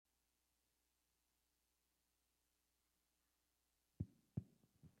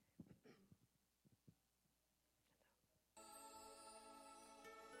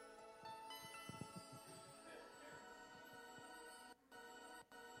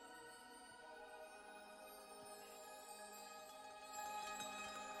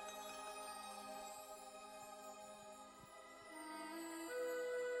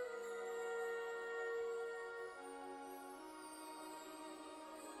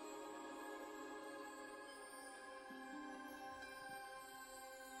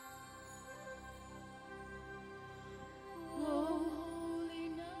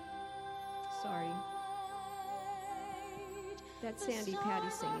That's Sandy Patty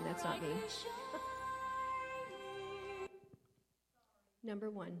singing. That's not me.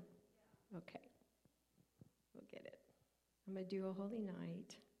 Number 1. Okay. We'll get it. I'm going to do A Holy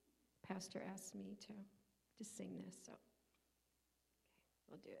Night. Pastor asked me to sing this, so okay,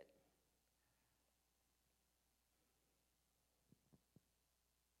 we'll do it.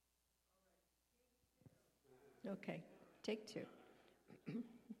 Okay, take 2.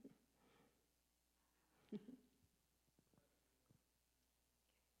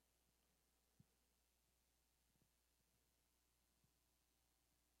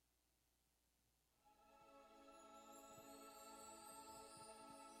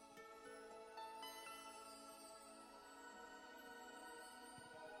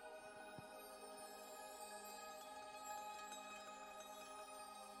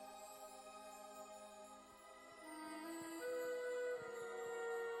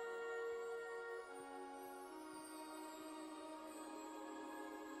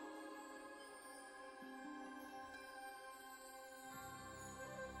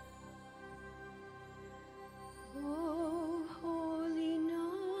 Oh, holy night,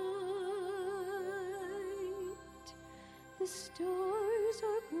 the stars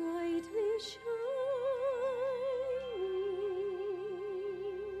are brightly shining.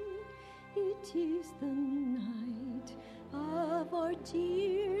 It is the night of our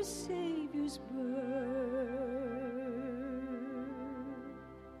dear Savior's birth.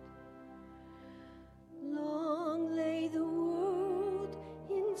 Long lay the world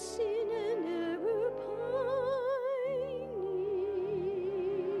in sin and error pining,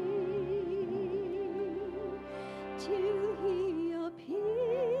 till he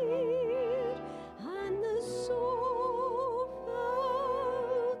appeared and the soul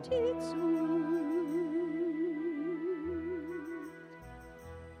felt its wound.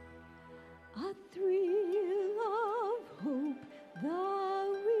 A thrill of hope, the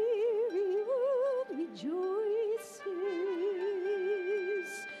weary world rejoices,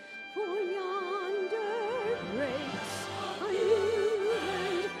 for yonder breaks a new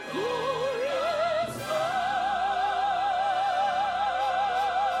and glorious dawn.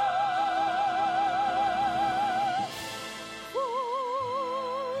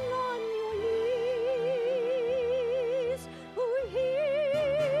 Fall on your knees, who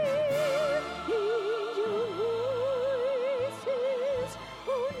hear angel voices,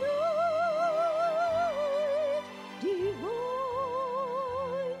 who night divine,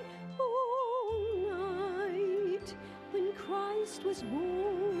 oh night when Christ was born.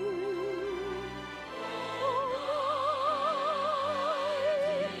 Oh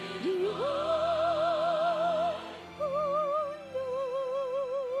night divine, oh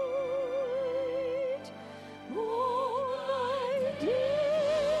night,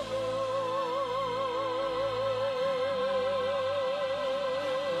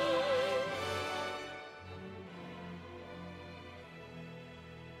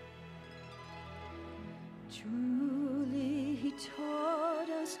 truly he taught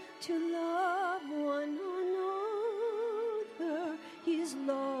us to love one another. His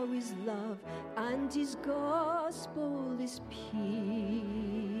law is love and his gospel is peace.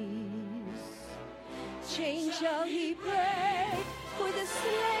 Chains shall he break, for the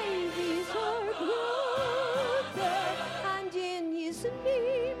slave is our brother, and in his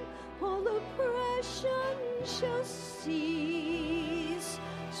name all oppression shall cease.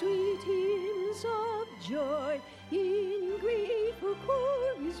 Sweet hymns of joy in grateful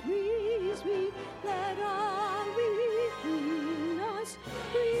chorus raise we, let all within us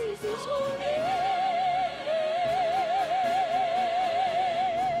praise his holy name.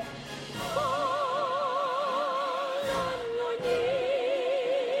 Fall on your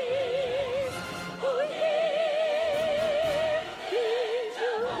knees, who hear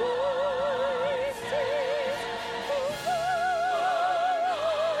angel voices, who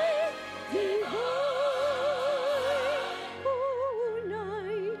night divine, oh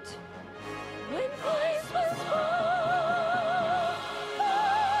night when Christ was born.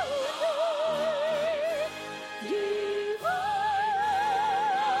 Oh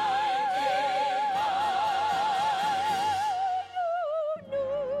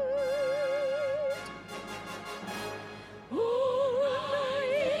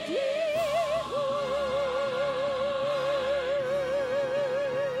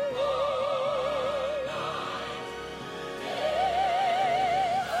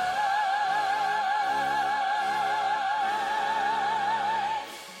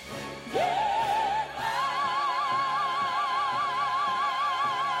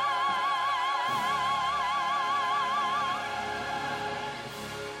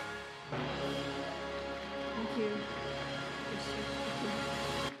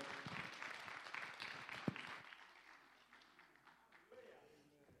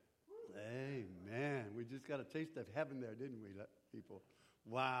got a taste of heaven there, didn't we, people?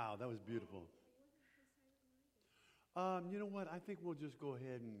 Wow, that was beautiful. You know what? I think we'll just go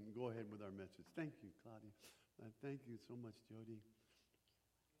ahead with our message. Thank you, Claudia. Thank you so much, Jody.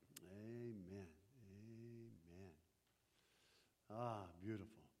 Amen. Amen. Ah,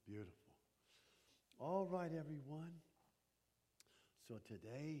 beautiful, beautiful. All right, everyone. So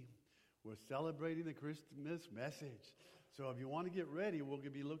today we're celebrating the Christmas message. So if you want to get ready, we're going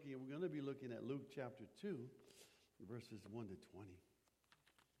to be looking at Luke chapter 2, verses 1 to 20.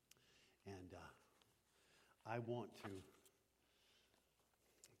 And I want to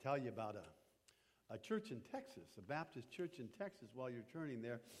tell you about a church in Texas, a Baptist church in Texas, while you're turning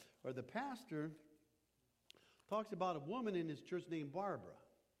there, where the pastor talks about a woman in his church named Barbara.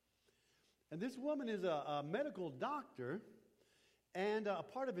 And this woman is a medical doctor and a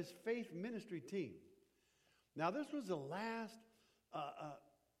part of his faith ministry team. Now, this was the last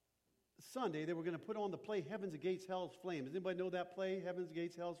Sunday they were going to put on the play Heaven's Gates, Hell's Flames. Does anybody know that play, Heaven's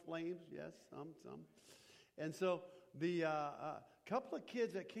Gates, Hell's Flames? Yes, some. And so the couple of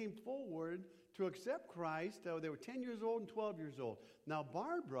kids that came forward to accept Christ, they were 10 years old and 12 years old. Now,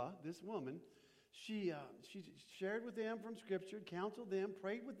 Barbara, this woman, she shared with them from Scripture, counseled them,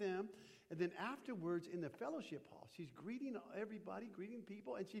 prayed with them, and then afterwards in the fellowship hall, she's greeting everybody, greeting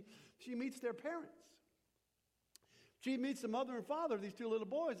people, and she meets their parents. She meets the mother and father of these two little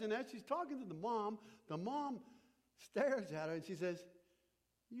boys, and as she's talking to the mom stares at her and she says,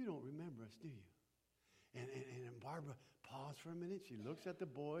 "You don't remember us, do you?" And Barbara paused for a minute. She looks at the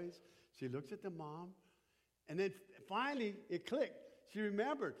boys. She looks at the mom. And then finally it clicked. She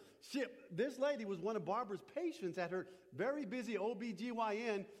remembered. This lady was one of Barbara's patients at her very busy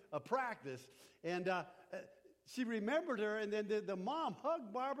OBGYN wpractice. And she remembered her. And then the mom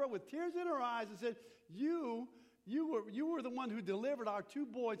hugged Barbara with tears in her eyes and said, You were the one who delivered our two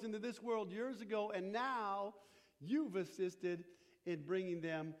boys into this world years ago. And now you've assisted in bringing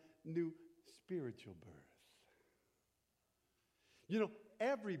them new spiritual birth. You know,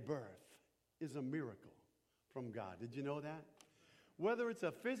 every birth is a miracle from God. Did you know that? Whether it's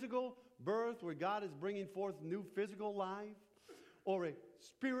a physical birth where God is bringing forth new physical life, or a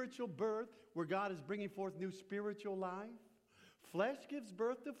spiritual birth where God is bringing forth new spiritual life. Flesh gives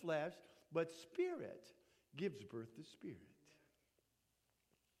birth to flesh, but spirit gives birth to spirit.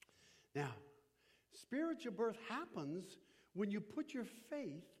 Now, spiritual birth happens when you put your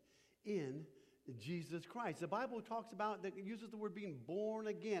faith in Jesus Christ. The Bible talks about, that uses the word being born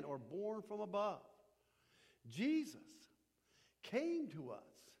again or born from above. Jesus came to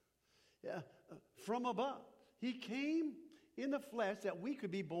us from above. He came in the flesh that we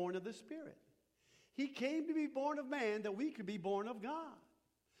could be born of the Spirit. He came to be born of man that we could be born of God.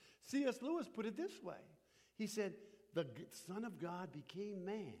 C.S. Lewis put it this way. He said, the Son of God became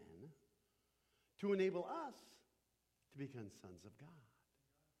man to enable us to become sons of God.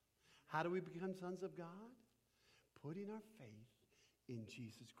 How do we become sons of God? Putting our faith in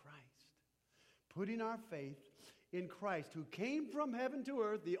Jesus Christ. Putting our faith in Christ, who came from heaven to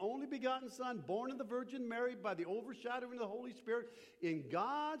earth, the only begotten Son, born of the Virgin Mary by the overshadowing of the Holy Spirit, in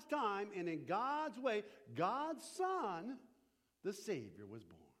God's time and in God's way, God's Son, the Savior, was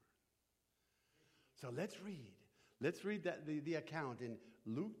born. So let's read. Let's read the account in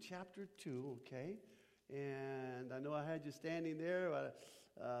Luke chapter 2, okay? And I know I had you standing there.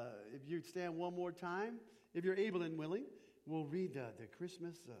 If you'd stand one more time, if you're able and willing, we'll read the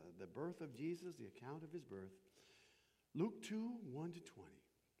Christmas, the birth of Jesus, the account of his birth. Luke 2, 1 to 20.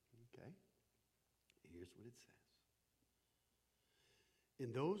 Okay? Here's what it says.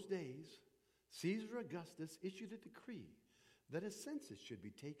 In those days, Caesar Augustus issued a decree that a census should be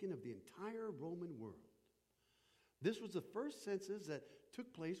taken of the entire Roman world. This was the first census that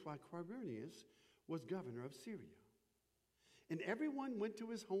took place while Quirinius was governor of Syria. And everyone went to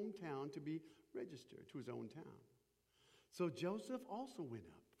his hometown to be registered, to his own town. So Joseph also went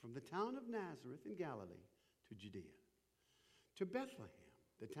up from the town of Nazareth in Galilee to Judea, to Bethlehem,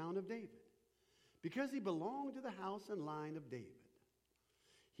 the town of David, because he belonged to the house and line of David.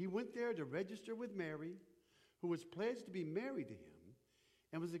 He went there to register with Mary, who was pledged to be married to him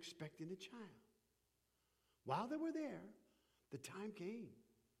and was expecting a child. While they were there, the time came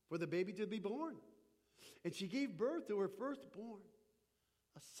for the baby to be born. And she gave birth to her firstborn,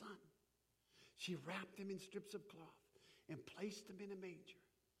 a son. She wrapped him in strips of cloth and placed him in a manger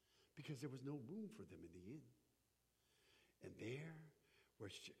because there was no room for them in the inn. And there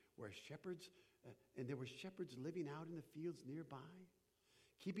were shepherds, and there were shepherds living out in the fields nearby,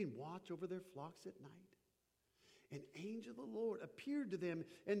 keeping watch over their flocks at night. An angel of the Lord appeared to them,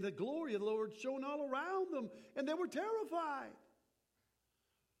 and the glory of the Lord shone all around them, and they were terrified.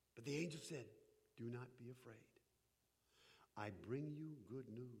 But the angel said, Do not be afraid. I bring you good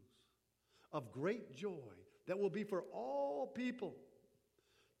news of great joy that will be for all people.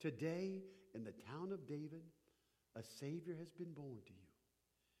 Today, in the town of David, a Savior has been born to you.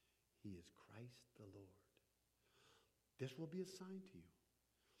 He is Christ the Lord. This will be a sign to you.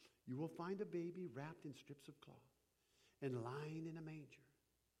 You will find a baby wrapped in strips of cloth and lying in a manger.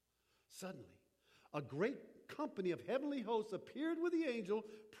 Suddenly, a great company of heavenly hosts appeared with the angel,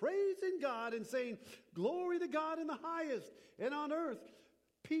 praising God and saying, "Glory to God in the highest, and on earth,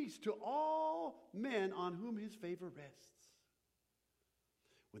 peace to all men on whom his favor rests."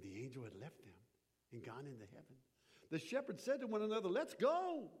 When the angel had left them and gone into heaven, the shepherds said to one another, "Let's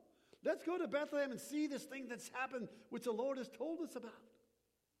go. Let's go to Bethlehem and see this thing that's happened, which the Lord has told us about."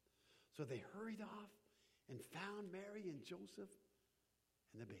 So they hurried off and found Mary and Joseph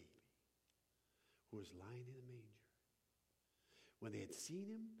and the baby, who was lying in a manger. When they had seen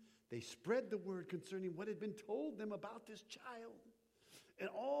him, they spread the word concerning what had been told them about this child. And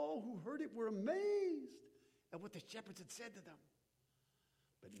all who heard it were amazed at what the shepherds had said to them.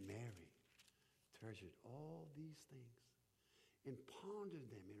 But Mary treasured all these things and pondered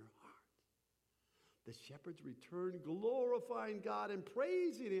them in her heart. The shepherds returned, glorifying God and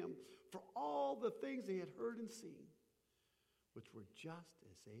praising him for all the things they had heard and seen, which were just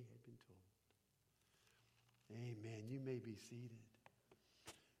as they had been told. Amen. You may be seated.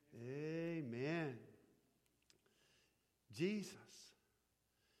 Amen. Jesus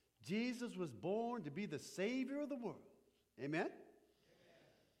was born to be the Savior of the world. Amen? Amen.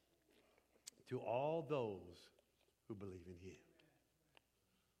 To all those who believe in him.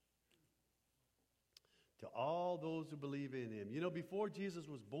 To all those who believe in him. You know, before Jesus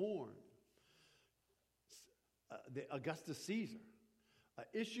was born, Augustus Caesar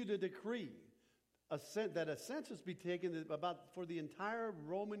issued a decree that a census be taken for the entire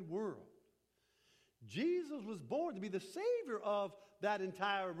Roman world. Jesus was born to be the Savior of that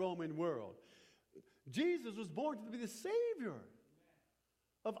entire Roman world. Jesus was born to be the Savior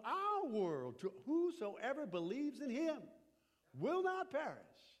of our world. To whosoever believes in him will not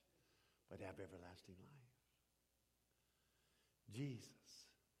perish, but have everlasting life. Jesus.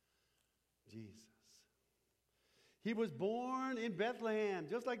 He was born in Bethlehem,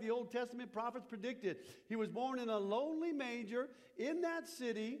 just like the Old Testament prophets predicted. He was born in a lonely manger in that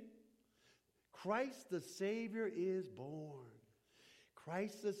city. Christ the Savior is born.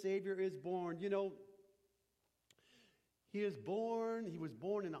 Christ the Savior is born. You know, he was born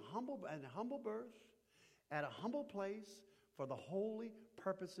in a humble birth, at a humble place for the holy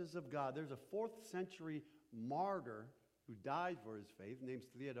purposes of God. There's a 4th century martyr who died for his faith, named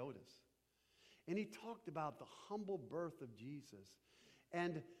Theodotus. And he talked about the humble birth of Jesus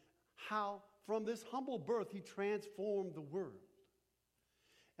and how from this humble birth he transformed the world.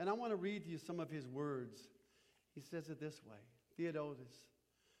 And I want to read to you some of his words. He says it this way. Theodotus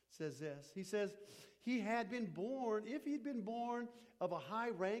says this. He says, if he'd been born of a high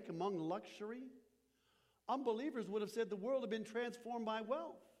rank among luxury, unbelievers would have said the world had been transformed by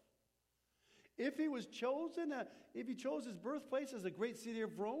wealth. If he chose his birthplace as a great city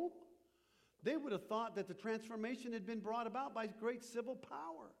of Rome, they would have thought that the transformation had been brought about by great civil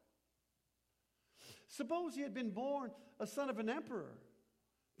power. Suppose he had been born a son of an emperor.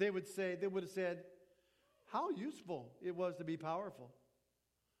 They would have said, how useful it was to be powerful.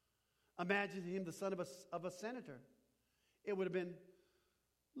 Imagine him the son of a senator. It would have been,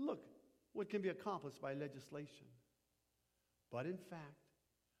 look what can be accomplished by legislation. But in fact,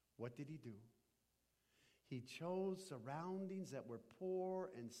 what did he do? He chose surroundings that were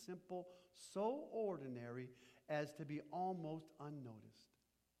poor and simple, so ordinary as to be almost unnoticed.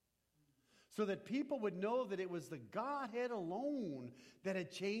 So that people would know that it was the Godhead alone that had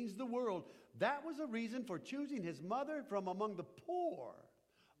changed the world. That was a reason for choosing his mother from among the poor,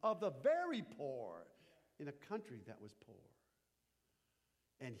 of the very poor, in a country that was poor.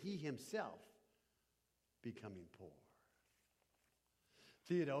 And he himself becoming poor.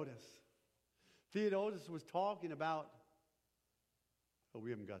 Theodotus was talking about, we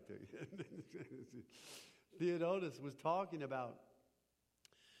haven't got there yet. Theodotus was talking about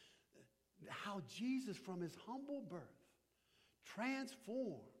how Jesus, from his humble birth,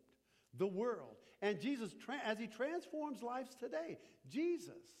 transformed the world. And Jesus, as he transforms lives today,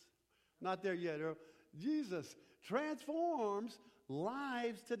 not there yet, Earl, Jesus transforms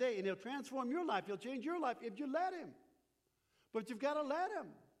lives today. And he'll transform your life. He'll change your life if you let him. But you've got to let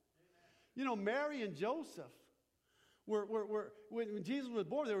him. You know, Mary and Joseph, when Jesus was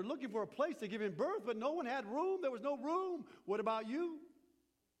born, they were looking for a place to give him birth, but no one had room. There was no room. What about you?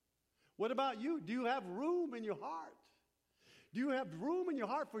 What about you? Do you have room in your heart? Do you have room in your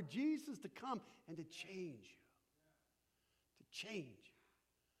heart for Jesus to come and to change you? To change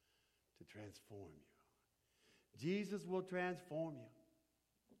you, to transform you. Jesus will transform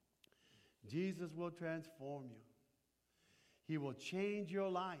you. Jesus will transform you. He will change your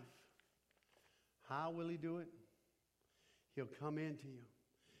life. How will he do it? He'll come into you.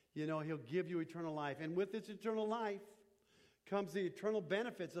 You know, he'll give you eternal life. And with this eternal life comes the eternal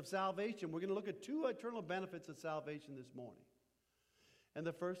benefits of salvation. We're going to look at 2 eternal benefits of salvation this morning. And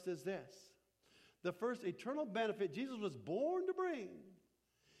the first is this. The first eternal benefit Jesus was born to bring.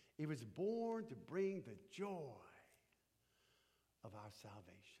 He was born to bring the joy of our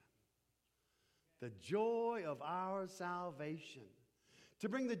salvation. The joy of our salvation. To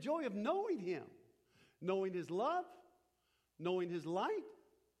bring the joy of knowing him. Knowing his love. Knowing his light.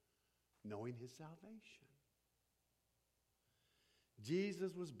 Knowing his salvation.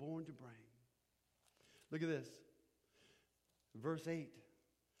 Jesus was born to bring. Look at this. Verse 8.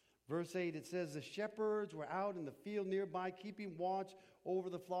 Verse 8, it says, the shepherds were out in the field nearby, keeping watch over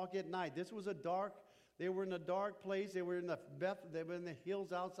the flock at night. This was they were in a dark place. They were in the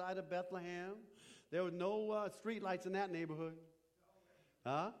hills outside of Bethlehem. There were no street lights in that neighborhood.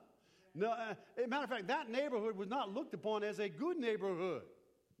 Huh? No, as a matter of fact, that neighborhood was not looked upon as a good neighborhood.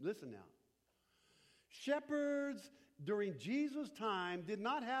 Listen now. Shepherds during Jesus' time did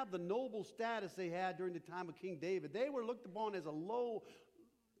not have the noble status they had during the time of King David. They were looked upon as a low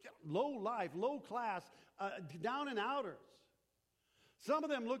life, low class, down and outers. Some of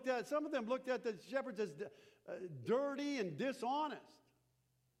them looked at the shepherds as dirty and dishonest.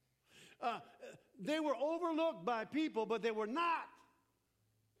 They were overlooked by people, but they were not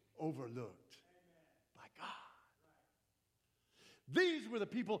overlooked by God. These were the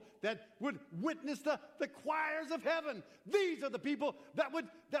people that would witness the choirs of heaven. These are the people that would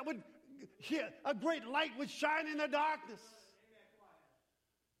hear a great light would shine in the darkness.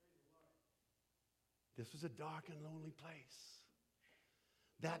 This was a dark and lonely place.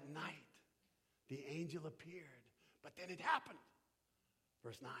 That night, the angel appeared, but then it happened.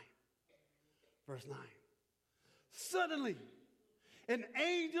 Verse 9. Verse 9. Suddenly, an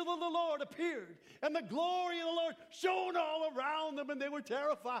angel of the Lord appeared, and the glory of the Lord shone all around them, and they were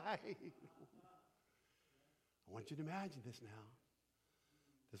terrified. I want you to imagine this now.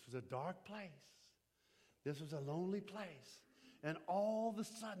 This was a dark place. This was a lonely place. And all of a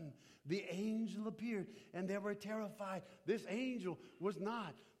sudden, the angel appeared, and they were terrified. This angel was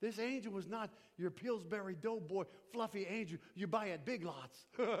not your Pillsbury Doughboy fluffy angel you buy at Big Lots.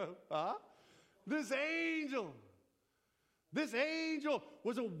 Huh? This angel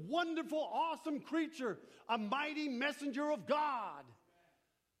was a wonderful, awesome creature, a mighty messenger of God.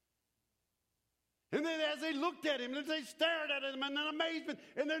 And then as they looked at him, as they stared at him in amazement,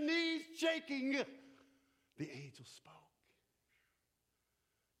 and their knees shaking, the angel spoke.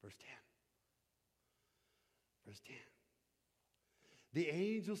 Verse 10. Verse 10. The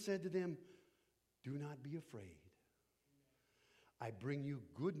angel said to them, do not be afraid. I bring you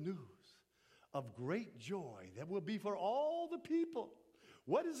good news of great joy that will be for all the people.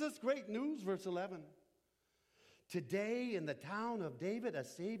 What is this great news? Verse 11. Today in the town of David, a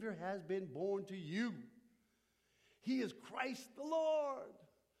Savior has been born to you. He is Christ the Lord.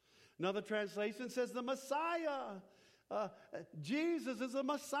 Another translation says the Messiah. Jesus is the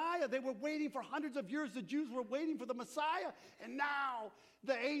Messiah. They were waiting for hundreds of years. The Jews were waiting for the Messiah. And now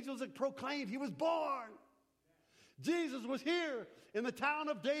the angels had proclaimed he was born. Jesus was here in the town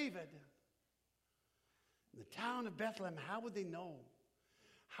of David. In the town of Bethlehem. How would they know?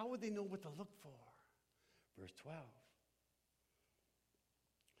 How would they know what to look for? Verse 12.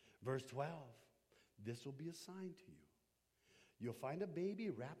 Verse 12. This will be a sign to you. You'll find a baby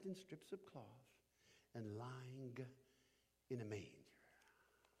wrapped in strips of cloth and lying in a manger.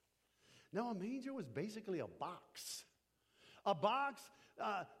 Now, a manger was basically a box. A box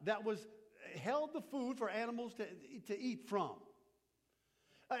that held the food for animals to eat from.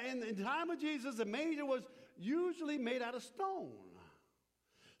 In the time of Jesus, the manger was usually made out of stone.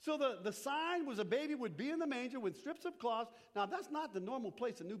 So the sign was a baby would be in the manger with strips of cloth. Now, that's not the normal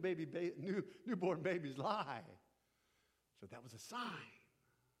place a newborn babies lie. So that was a sign.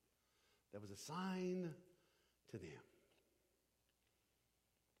 That was a sign to them.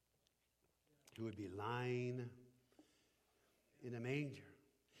 Who would be lying in a manger.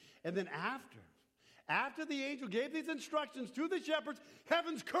 And then after the angel gave these instructions to the shepherds,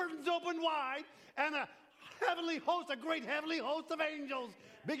 heaven's curtains opened wide, and a great heavenly host of angels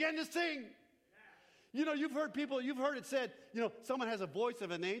began to sing. You know, you've heard it said, someone has a voice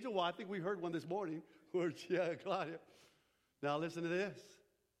of an angel. Well, I think we heard one this morning. Claudia. Now listen to this.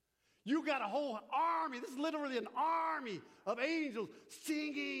 You got a whole army. This is literally an army of angels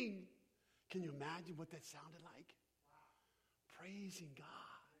singing. Can you imagine what that sounded like? Praising God.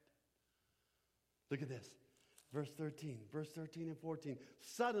 Look at this. Verse 13 and 14.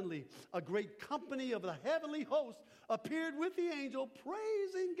 Suddenly, a great company of the heavenly host appeared with the angel,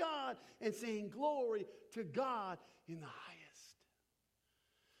 praising God and saying, glory to God in the highest.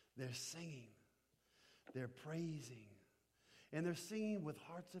 They're singing. They're praising. And they're singing with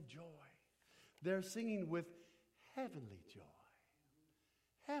hearts of joy. They're singing with heavenly joy.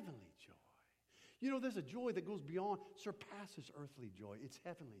 Heavenly joy. You know, there's a joy that goes beyond, surpasses earthly joy. It's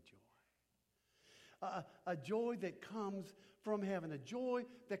heavenly joy. A joy that comes from heaven, a joy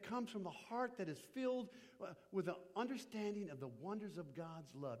that comes from the heart that is filled with the understanding of the wonders of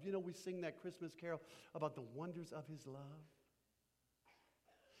God's love. You know, we sing that Christmas carol about the wonders of his love.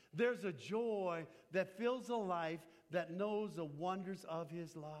 There's a joy that fills a life that knows the wonders of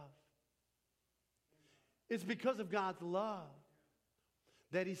his love. It's because of God's love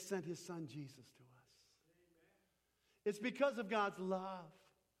that he sent his son Jesus to us. It's because of God's love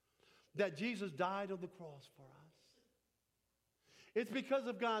that Jesus died on the cross for us. It's because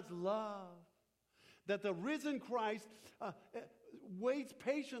of God's love that the risen Christ waits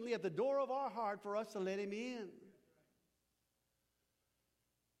patiently at the door of our heart for us to let him in.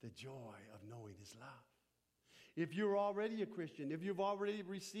 The joy of knowing his love. If you're already a Christian, if you've already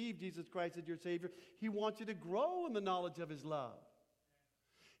received Jesus Christ as your Savior, he wants you to grow in the knowledge of his love.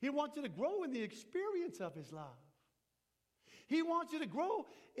 He wants you to grow in the experience of his love. He wants you to grow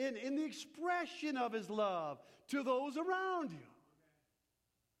in the expression of his love to those around you.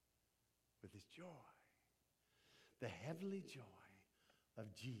 With his joy. The heavenly joy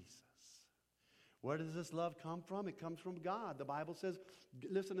of Jesus. Where does this love come from? It comes from God. The Bible says,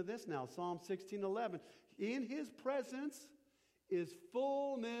 listen to this now, Psalm 16:11. In his presence is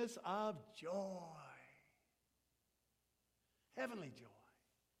fullness of joy. Heavenly joy.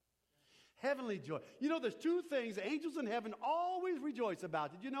 Heavenly joy. You know, there's two things angels in heaven always rejoice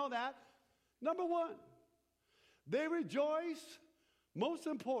about. Did you know that? Number one, they rejoice, most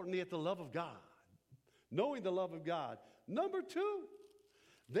importantly, at the love of God. Knowing the love of God. Number two,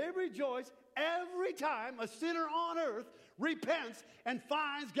 they rejoice every time a sinner on earth repents and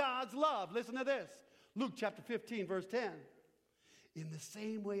finds God's love. Listen to this. Luke chapter 15, verse 10. In the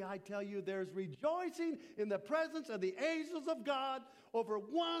same way, I tell you, there's rejoicing in the presence of the angels of God over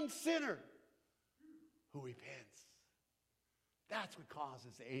one sinner who repents. That's what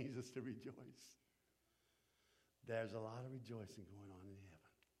causes the angels to rejoice. There's a lot of rejoicing going on in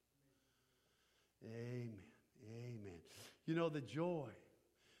heaven. Amen. Amen. You know, the joy,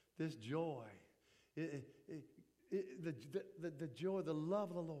 this joy, the joy, the love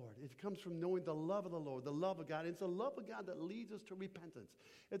of the Lord. It comes from knowing the love of the Lord, the love of God. It's a love of God that leads us to repentance.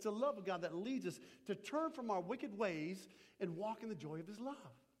 It's a love of God that leads us to turn from our wicked ways and walk in the joy of his love.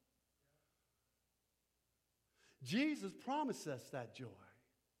 Jesus promised us that joy.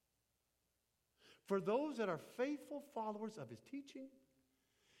 For those that are faithful followers of his teaching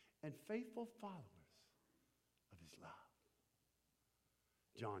and faithful followers of his love.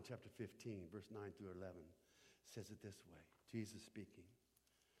 John chapter 15, verse 9 through 11 says it this way. Jesus speaking.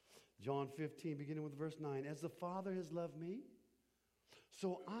 John 15, beginning with verse 9. As the Father has loved me,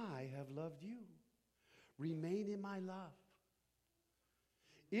 so I have loved you. Remain in my love.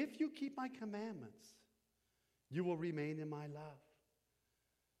 If you keep my commandments, you will remain in my love.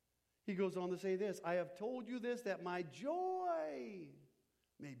 He goes on to say this. I have told you this, that my joy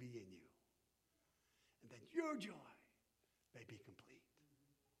may be in you, and that your joy may be complete.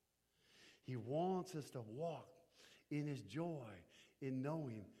 He wants us to walk in his joy, in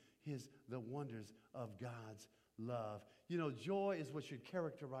knowing the wonders of God's love. You know, joy is what should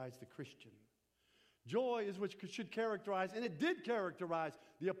characterize the Christian. Joy is what should characterize, and it did characterize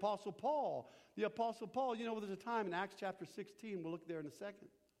the Apostle Paul. The Apostle Paul, you know, there's a time in Acts chapter 16, we'll look there in a second.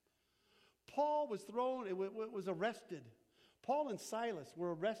 Paul was was arrested. Paul and Silas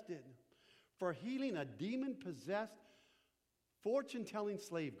were arrested for healing a demon-possessed, fortune-telling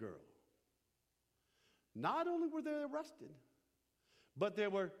slave girl. Not only were they arrested, but they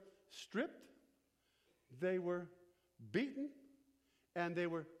were stripped, they were beaten, and they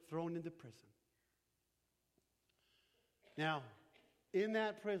were thrown into prison. Now, in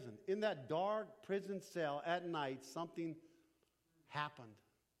that prison, in that dark prison cell at night, something happened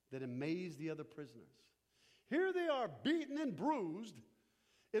that amazed the other prisoners. Here they are, beaten and bruised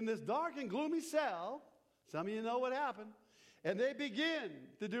in this dark and gloomy cell. Some of you know what happened. And they begin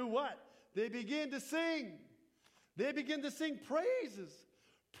to do what? They begin to sing. They begin to sing praises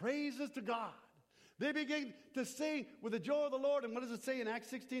to God. They began to sing with the joy of the Lord. And what does it say in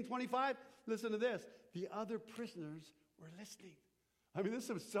Acts 16:25? Listen to this. The other prisoners were listening. I mean, this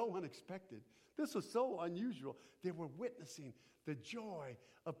was so unexpected. This was so unusual. They were witnessing the joy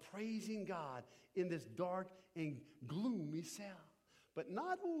of praising God in this dark and gloomy cell. But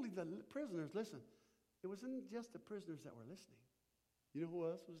not only the prisoners, listen, it wasn't just the prisoners that were listening. You know who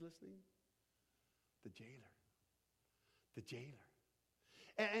else was listening? The jailer. The jailer.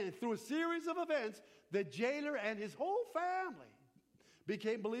 And through a series of events, the jailer and his whole family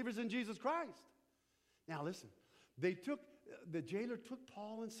became believers in Jesus Christ. Now listen, the jailer took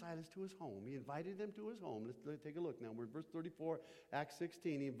Paul and Silas to his home. He invited them to his home. Let's take a look now. We're in verse 34, Acts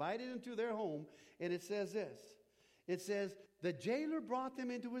 16. He invited them to their home, and it says this. It says, the jailer brought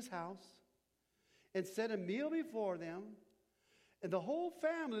them into his house and set a meal before them, and the whole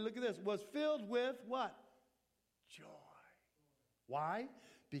family, look at this, was filled with what? Joy. Why?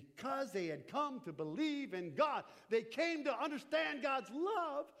 Because they had come to believe in God. They came to understand God's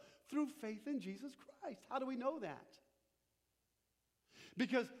love through faith in Jesus Christ. How do we know that?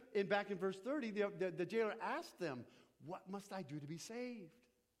 Because back in verse 30, the jailer asked them, what must I do to be saved?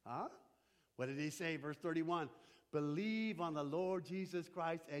 Huh? What did he say? Verse 31, believe on the Lord Jesus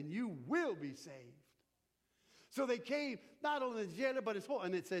Christ and you will be saved. So they came, not only the jailer, but his whole,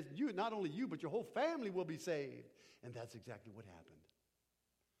 and it says, not only you, but your whole family will be saved. And that's exactly what happened.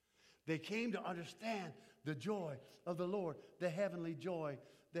 They came to understand the joy of the Lord, the heavenly joy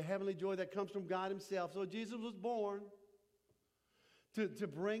that comes from God himself. So Jesus was born to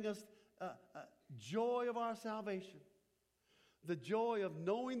bring us joy of our salvation, the joy of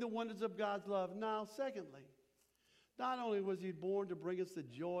knowing the wonders of God's love. Now, secondly, not only was he born to bring us the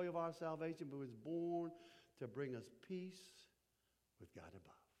joy of our salvation, but he was born to bring us peace with God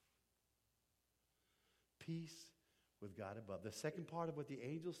above. Peace with God above. The second part of what the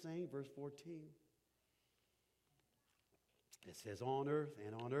angels sang, verse 14. It says, on earth,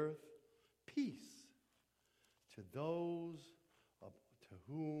 peace to those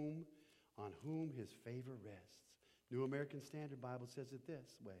on whom his favor rests. New American Standard Bible says it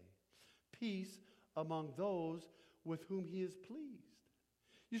this way. Peace among those with whom he is pleased.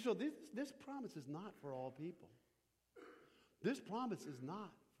 You so this promise is not for all people. This promise is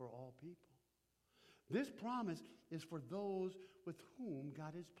not for all people. This promise is for those with whom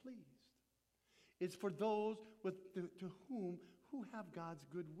God is pleased. It's for those who have God's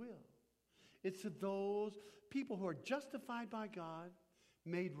goodwill. It's to those people who are justified by God,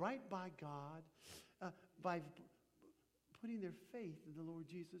 made right by God, by putting their faith in the Lord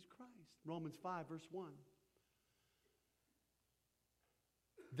Jesus Christ. Romans 5, verse 1.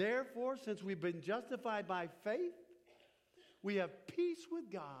 Therefore, since we've been justified by faith, we have peace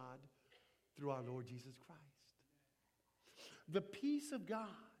with God through our Lord Jesus Christ. The peace of God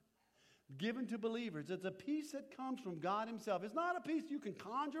given to believers, it's a peace that comes from God himself. It's not a peace you can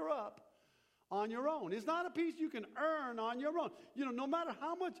conjure up on your own. It's not a peace you can earn on your own. You know, no matter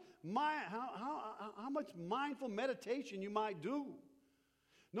how much mindful meditation you might do,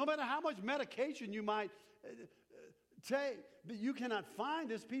 no matter how much medication you might take, that you cannot find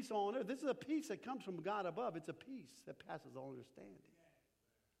this peace on earth. This is a peace that comes from God above. It's a peace that passes all understanding.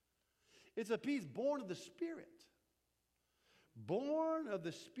 It's a peace born of the Spirit. Born of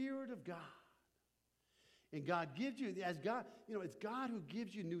the Spirit of God. And God gives you, as God, it's God who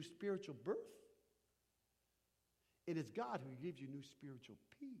gives you new spiritual birth. It is God who gives you new spiritual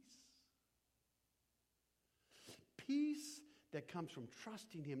peace. Peace that comes from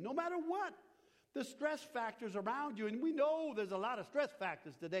trusting him, no matter what the stress factors around you. And we know there's a lot of stress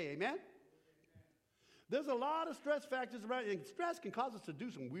factors today, amen? There's a lot of stress factors around, and stress can cause us to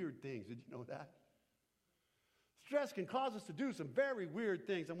do some weird things. Did you know that? Stress can cause us to do some very weird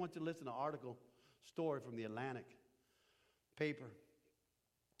things. I want you to listen to an article, story from the Atlantic paper,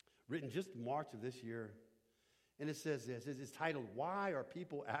 written just in March of this year. And it says this. It's titled, Why Are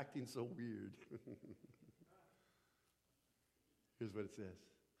People Acting So Weird? Here's what it says.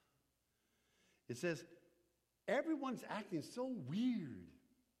 It says, everyone's acting so weird.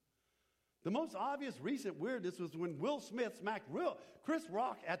 The most obvious recent weirdness was when Will Smith smacked Chris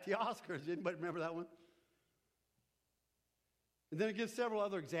Rock at the Oscars. Anybody remember that one? And then it gives several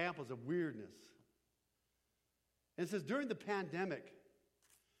other examples of weirdness. And it says, during the pandemic,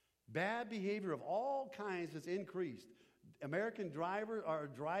 bad behavior of all kinds has increased. American drivers are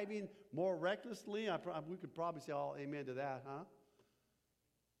driving more recklessly. We could probably say all amen to that, huh?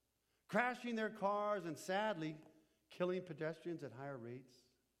 Crashing their cars and sadly killing pedestrians at higher rates.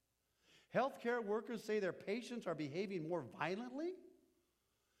 Healthcare workers say their patients are behaving more violently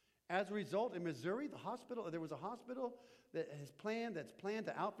As a result, in Missouri, there was a hospital that's planned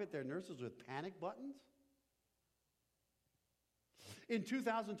to outfit their nurses with panic buttons. In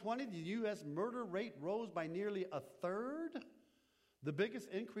 2020, the U.S. murder rate rose by nearly a third, the biggest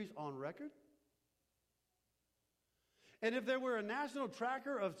increase on record. And if there were a national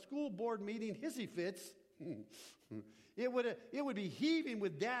tracker of school board meeting hissy fits, it would be heaving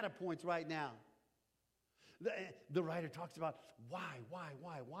with data points right now. The writer talks about why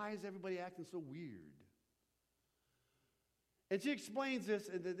is everybody acting so weird? And she explains this,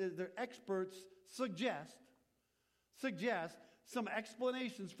 the experts suggest some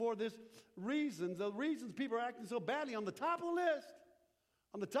explanations for this reasons, the reasons people are acting so badly on the top of the list.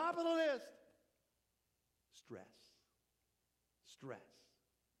 On the top of the list, stress.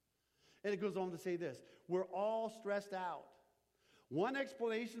 And it goes on to say this, we're all stressed out. One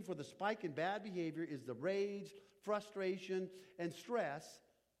explanation for the spike in bad behavior is the rage, frustration, and stress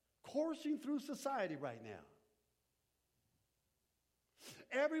coursing through society right now.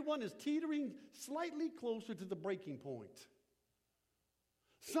 Everyone is teetering slightly closer to the breaking point.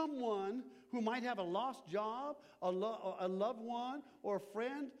 Someone who might have a lost job, a loved one, or a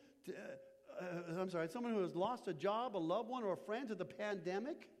friend, someone who has lost a job, a loved one, or a friend to the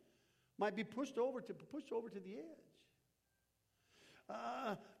pandemic might be pushed over to the edge.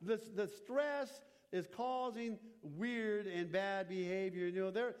 The stress is causing weird and bad behavior. You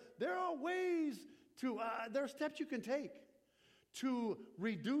know, there are ways there are steps you can take to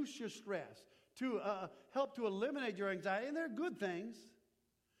reduce your stress, to help to eliminate your anxiety, and they're good things.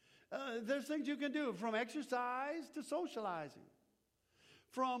 There's things you can do, from exercise to socializing,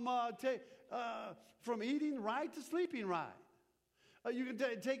 from eating right to sleeping right. You can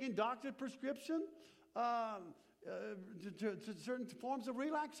taking doctor's prescription to certain forms of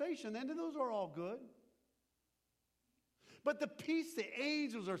relaxation, and those are all good. But the peace the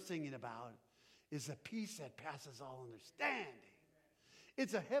angels are singing about is a peace that passes all understanding.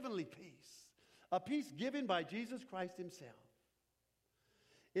 It's a heavenly peace, a peace given by Jesus Christ himself.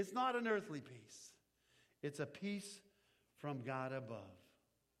 It's not an earthly peace. It's a peace from God above.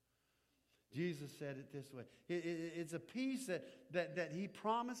 Jesus said it this way. It's a peace that he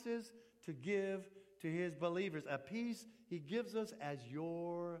promises to give to his believers. A peace he gives us as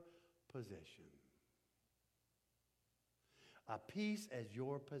your possession. A peace as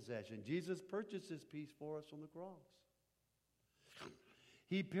your possession. Jesus purchases peace for us on the cross.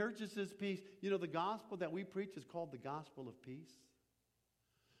 He purchases peace. You know, the gospel that we preach is called the gospel of peace.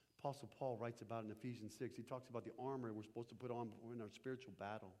 Apostle Paul writes about it in Ephesians 6. He talks about the armor we're supposed to put on in our spiritual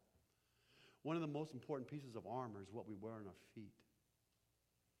battle. One of the most important pieces of armor is what we wear on our feet.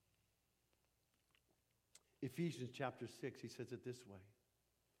 Ephesians chapter 6, he says it this way.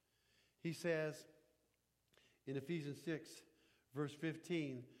 He says in Ephesians 6, verse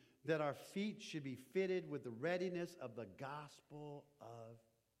 15, that our feet should be fitted with the readiness of the gospel of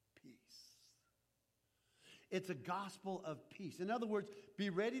peace. It's a gospel of peace. In other words,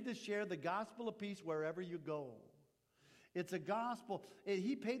 be ready to share the gospel of peace wherever you go. It's a gospel, and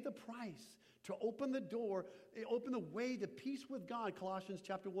he paid the price to open the door, open the way to peace with God. Colossians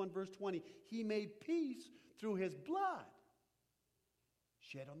chapter 1, verse 20. He made peace through his blood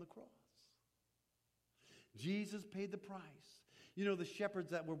shed on the cross. Jesus paid the price. You know, the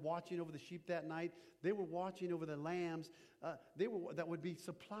shepherds that were watching over the sheep that night, they were watching over the lambs that would be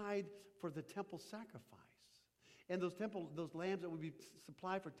supplied for the temple sacrifice. And those lambs that would be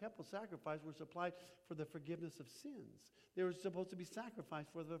supplied for temple sacrifice were supplied for the forgiveness of sins. They were supposed to be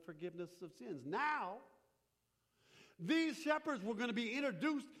sacrificed for the forgiveness of sins. Now, these shepherds were going to be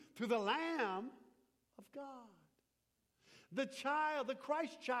introduced to the Lamb of God. The child, the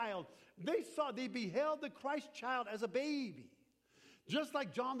Christ child. They beheld the Christ child as a baby. Just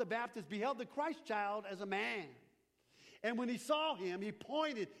like John the Baptist beheld the Christ child as a man. And when he saw him, he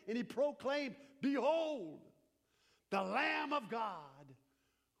pointed and he proclaimed, "Behold, the Lamb of God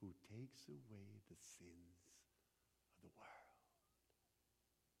who takes away the sins of the world."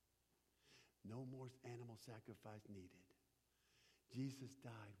 No more animal sacrifice needed. Jesus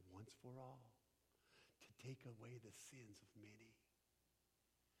died once for all to take away the sins of many.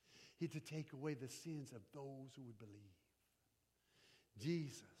 He to take away the sins of those who would believe.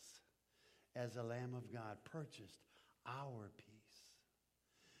 Jesus, as the Lamb of God, purchased our peace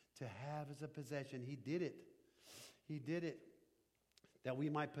to have as a possession. He did it. He did it that we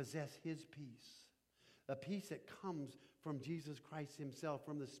might possess his peace. A peace that comes from Jesus Christ himself,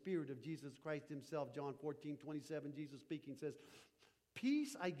 from the Spirit of Jesus Christ himself. John 14:27, Jesus speaking says,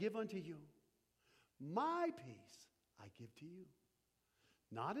 "Peace I give unto you. My peace I give to you.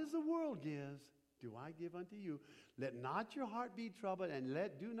 Not as the world gives, do I give unto you. Let not your heart be troubled, and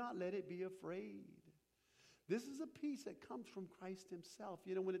do not let it be afraid. This is a peace that comes from Christ himself.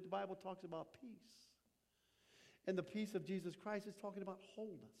 You know, when the Bible talks about peace, and the peace of Jesus Christ is talking about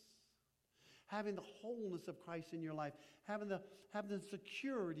wholeness. Having the wholeness of Christ in your life, having the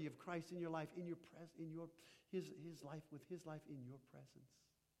security of Christ in your life, his life, with his life in your presence.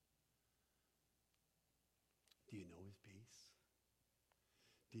 Do you know his peace?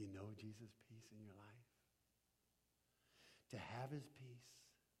 Do you know Jesus' peace in your life? To have his peace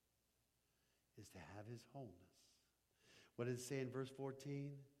is to have his wholeness. What does it say in verse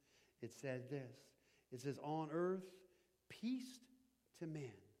 14? It says this. It says, on earth, peace to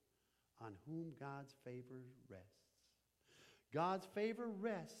men, on whom God's favor rests. God's favor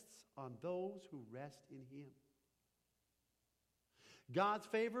rests on those who rest in him. God's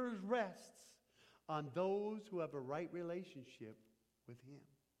favor rests on those who have a right relationship with him.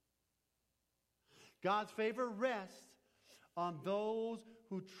 God's favor rests on those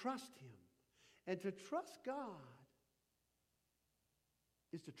who trust him. And to trust God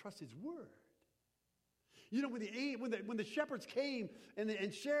is to trust his word. You know, when the shepherds came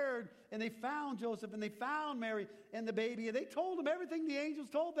and shared, and they found Joseph, and they found Mary and the baby, and they told them everything the angels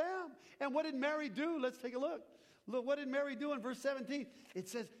told them. And what did Mary do? Let's take a look. Look, what did Mary do in verse 17? It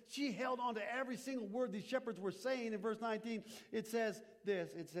says she held on to every single word these shepherds were saying. In verse 19, it says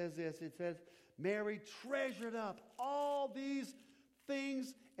this. It says, Mary treasured up all these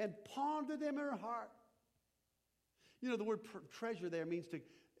things and pondered them in her heart. You know, the word treasure there means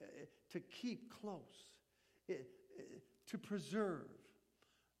to keep close. To preserve,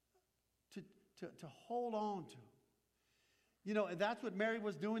 to hold on to. You know, and that's what Mary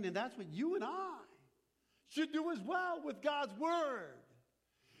was doing, and that's what you and I should do as well with God's word.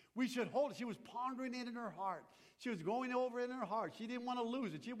 We should hold it. She was pondering it in her heart. She was going over it in her heart. She didn't want to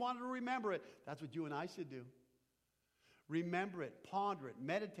lose it. She wanted to remember it. That's what you and I should do. Remember it, ponder it,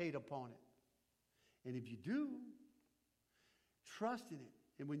 meditate upon it. And if you do, trust in it.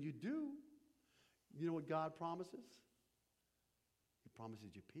 And when you do, you know what God promises? He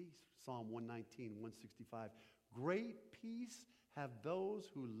promises you peace. Psalm 119, 165. Great peace have those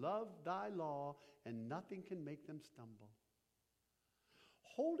who love thy law, and nothing can make them stumble.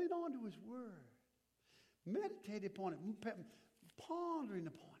 Holding on to his word. Meditate upon it. Pondering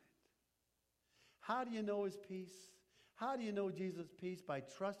upon it. How do you know his peace? How do you know Jesus' peace? By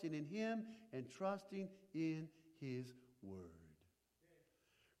trusting in him and trusting in his word.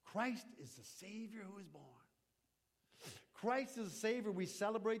 Christ is the Savior who is born. Christ is the Savior we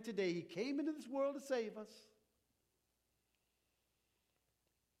celebrate today. He came into this world to save us.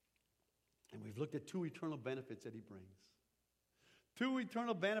 And we've looked at two eternal benefits that he brings. Two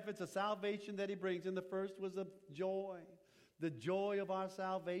eternal benefits of salvation that he brings. And the first was the joy of our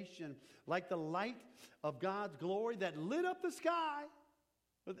salvation. Like the light of God's glory that lit up the sky.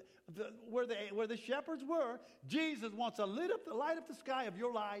 Where the shepherds were, Jesus wants to light up the sky of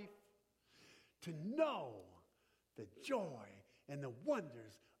your life to know the joy and the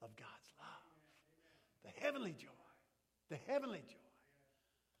wonders of God's love. The heavenly joy. The heavenly joy.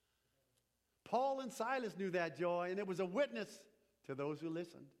 Paul and Silas knew that joy, and it was a witness to those who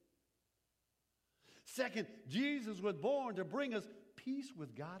listened. Second, Jesus was born to bring us peace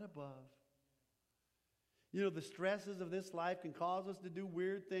with God above. You know, the stresses of this life can cause us to do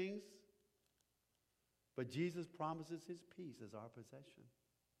weird things. But Jesus promises his peace as our possession.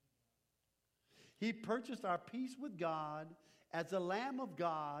 He purchased our peace with God as the Lamb of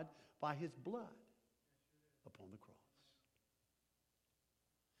God by his blood upon the cross.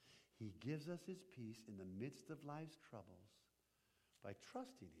 He gives us his peace in the midst of life's troubles by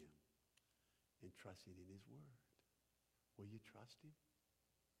trusting him and trusting in his word. Will you trust him?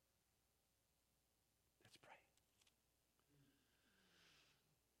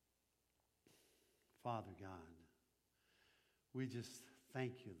 Father God, we just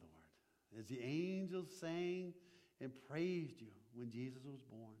thank you, Lord, as the angels sang and praised you when Jesus was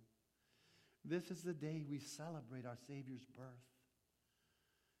born. This is the day we celebrate our Savior's birth.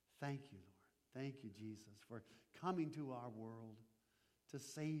 Thank you, Lord. Thank you, Jesus, for coming to our world to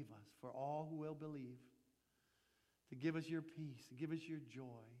save us, for all who will believe, to give us your peace, to give us your joy.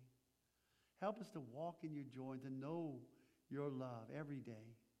 Help us to walk in your joy and to know your love every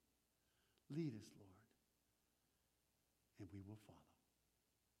day. Lead us, Lord, and we will follow.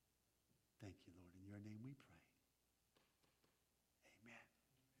 Thank you, Lord. In your name we pray. Amen.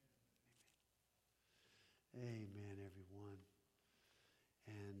 Amen, everyone.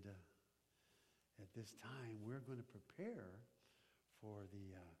 And at this time, we're going to prepare for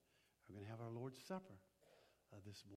we're going to have our Lord's Supper this morning.